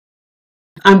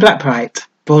I'm Blackbright,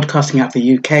 broadcasting out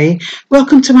the UK.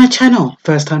 Welcome to my channel.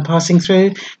 First time passing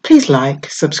through, please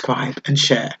like, subscribe and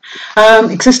share.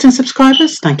 Existing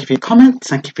subscribers, thank you for your comments,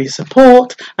 thank you for your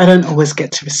support. I don't always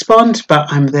get to respond,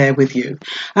 but I'm there with you.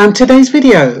 Today's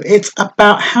video, it's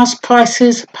about house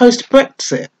prices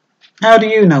post-Brexit. How do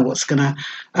you know what's going to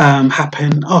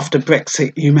happen after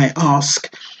Brexit, you may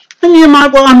ask? And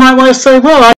I might well say,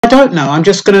 well, I don't know. I'm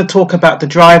just going to talk about the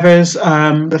drivers,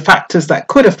 the factors that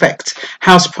could affect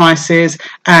house prices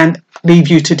and leave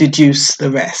you to deduce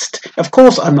the rest. Of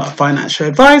course, I'm not a financial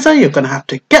advisor. You're going to have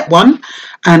to get one.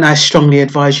 And I strongly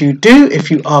advise you do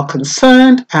if you are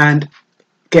concerned, and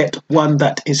get one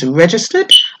that is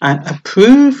registered and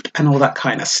approved and all that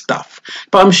kind of stuff.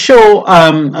 But I'm sure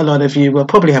a lot of you will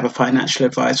probably have a financial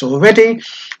advisor already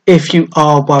if you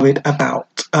are worried about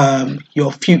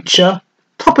your future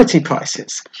property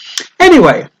prices.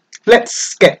 Anyway,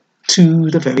 let's get to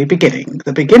the very beginning.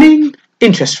 The beginning,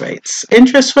 interest rates.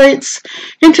 Interest rates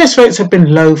have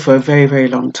been low for a very, very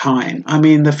long time. I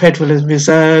mean, the Federal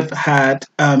Reserve had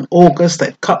August,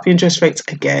 they've cut the interest rates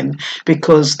again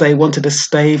because they wanted to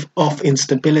stave off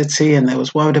instability and they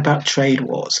was worried about trade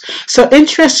wars. So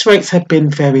interest rates have been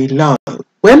very low.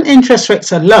 When interest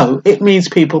rates are low, it means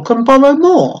people can borrow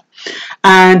more.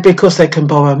 And because they can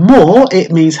borrow more,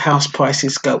 it means house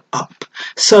prices go up.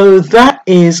 So that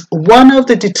is one of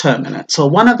the determinants, or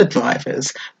one of the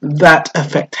drivers that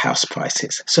affect house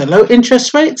prices. So low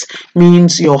interest rates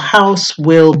means your house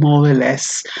will more or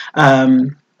less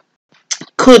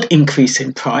could increase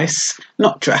in price,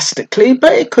 not drastically,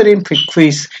 but it could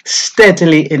increase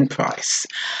steadily in price.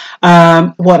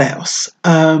 What else?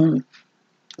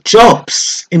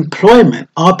 Jobs, employment.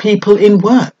 Are people in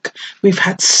work? We've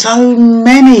had so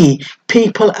many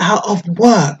people out of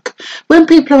work. When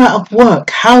people are out of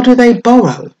work, how do they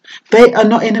borrow? They are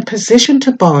not in a position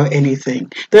to borrow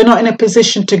anything. They're not in a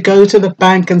position to go to the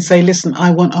bank and say, listen, I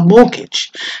want a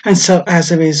mortgage. And so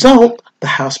as a result, the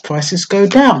house prices go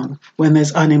down. When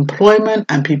there's unemployment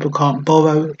and people can't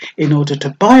borrow in order to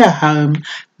buy a home,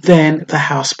 then the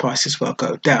house prices will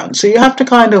go down. So you have to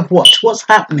kind of watch what's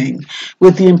happening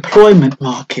with the employment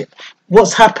market.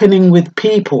 What's happening with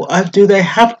people? Do they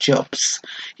have jobs?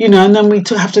 You know, and then we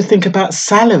have to think about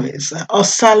salaries. Are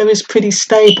salaries pretty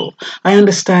stable? I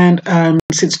understand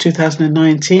since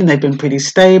 2019 they've been pretty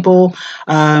stable.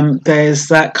 There's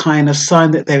that kind of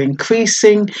sign that they're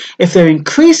increasing. If they're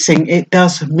increasing, it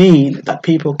does mean that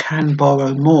people can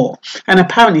borrow more. And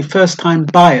apparently first-time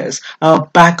buyers are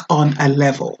back on a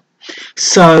level.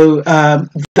 So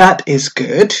that is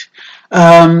good.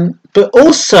 But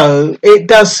also it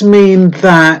does mean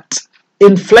that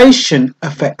inflation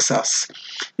affects us.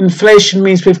 Inflation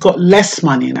means we've got less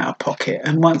money in our pocket.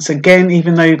 And once again,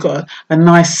 even though you've got a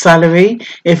nice salary,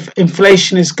 if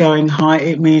inflation is going high,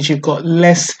 it means you've got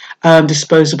less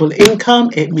disposable income.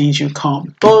 It means you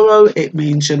can't borrow. It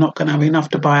means you're not going to have enough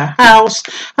to buy a house.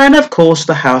 And of course,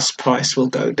 the house price will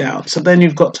go down. So then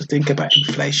you've got to think about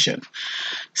inflation.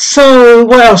 So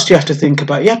what else do you have to think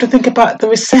about? You have to think about the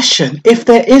recession. If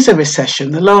there is a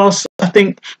recession, I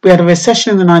think we had a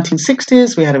recession in the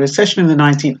 1960s, we had a recession in the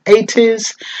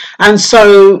 1980s, and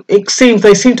so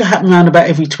they seem to happen around about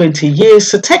every 20 years.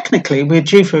 So technically we're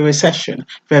due for a recession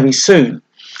very soon.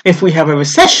 If we have a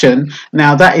recession,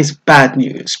 now that is bad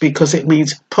news because it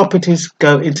means properties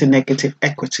go into negative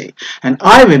equity. And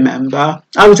I remember,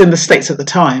 I was in the States at the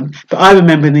time, but I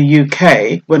remember in the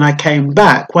UK when I came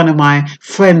back, one of my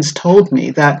friends told me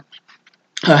that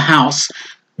her house,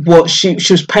 she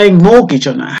was paying mortgage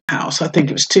on her house. I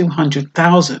think it was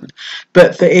 200,000,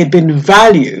 but that it had been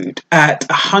valued at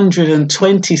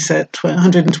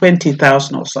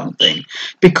 120,000 or something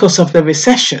because of the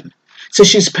recession. So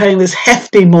she's paying this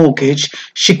hefty mortgage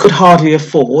she could hardly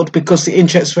afford because the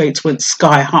interest rates went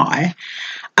sky high.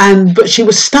 But she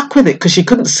was stuck with it because she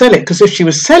couldn't sell it, because if she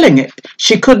was selling it,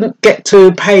 she couldn't get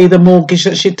to pay the mortgage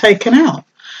that she'd taken out.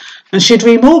 And she'd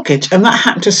remortgage. And that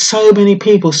happened to so many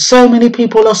people. So many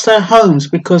people lost their homes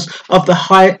because of the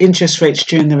high interest rates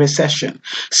during the recession.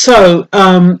 So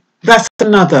that's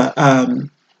another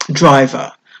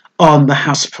driver on the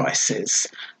house prices.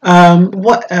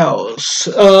 What else?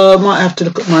 Might have to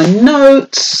look at my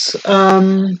notes.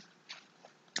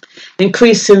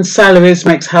 Increase in salaries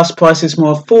makes house prices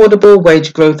more affordable.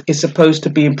 Wage growth is supposed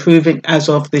to be improving as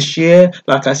of this year,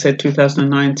 like I said,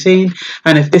 2019.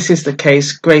 And if this is the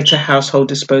case, greater household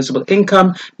disposable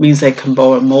income means they can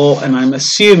borrow more. And I'm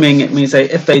assuming it means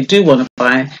if they do want to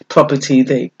buy property,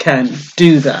 they can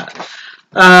do that.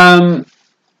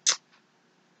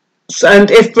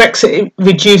 And if Brexit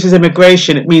reduces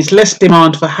immigration, it means less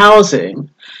demand for housing.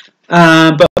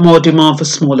 but more demand for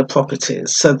smaller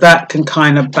properties. So that can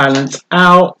kind of balance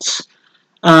out.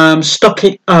 The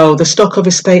stock of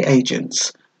estate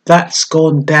agents, that's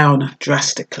gone down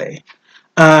drastically.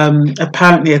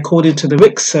 Apparently, according to the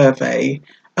RIC survey,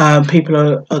 people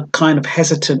are kind of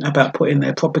hesitant about putting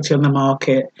their property on the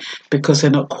market because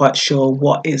they're not quite sure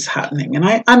what is happening. And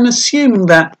I'm assuming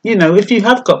that, if you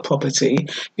have got property,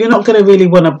 you're not going to really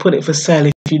want to put it for sale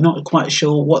if you're not quite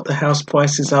sure what the house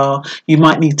prices are. You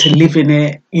might need to live in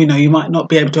it. You might not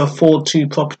be able to afford 2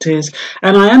 properties.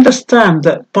 And I understand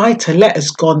that buy-to-let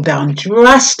has gone down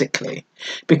drastically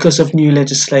because of new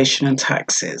legislation and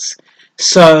taxes.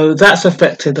 So that's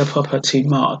affected the property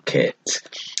market.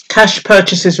 Cash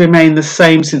purchases remain the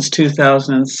same since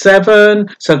 2007,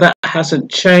 so that hasn't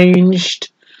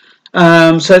changed.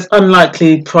 So it's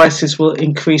unlikely prices will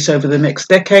increase over the next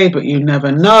decade, but you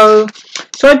never know.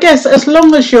 So I guess as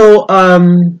long as you're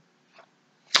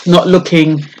not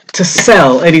looking to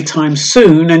sell anytime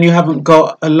soon and you haven't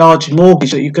got a large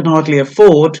mortgage that you can hardly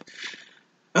afford,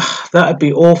 that would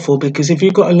be awful, because if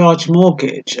you've got a large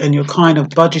mortgage and you're kind of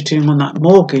budgeting on that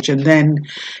mortgage and then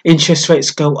interest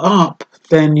rates go up,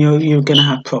 then you're going to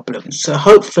have problems. So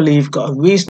hopefully you've got a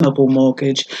reasonable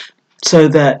mortgage so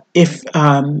that if,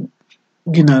 I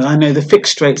know the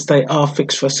fixed rates, they are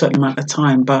fixed for a certain amount of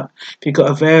time, but if you've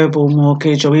got a variable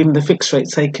mortgage or even the fixed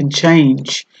rates, they can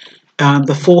change.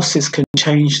 The forces can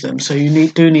change them, so you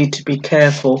do need to be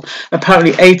careful.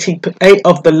 Apparently 88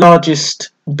 of the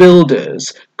largest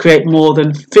builders create more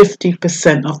than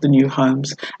 50% of the new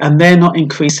homes, and they're not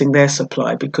increasing their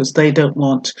supply because they don't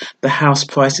want the house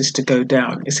prices to go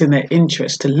down. It's in their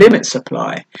interest to limit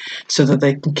supply so that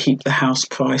they can keep the house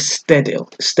price steady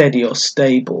or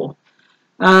stable.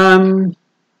 I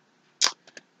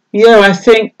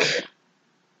think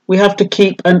we have to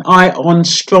keep an eye on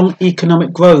strong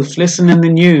economic growth. Listen in the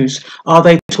news. Are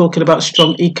they talking about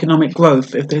strong economic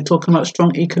growth? If they're talking about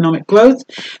strong economic growth,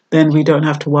 then we don't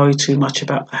have to worry too much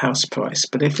about the house price.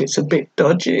 But if it's a bit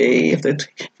dodgy, if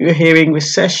you're hearing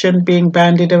recession being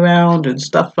bandied around and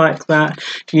stuff like that,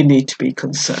 you need to be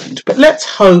concerned. But let's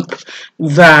hope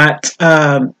that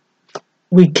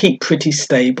we keep pretty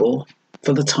stable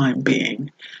for the time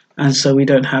being, and so we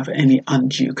don't have any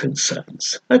undue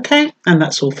concerns. Okay, and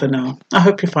that's all for now. I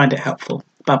hope you find it helpful.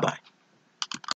 Bye-bye.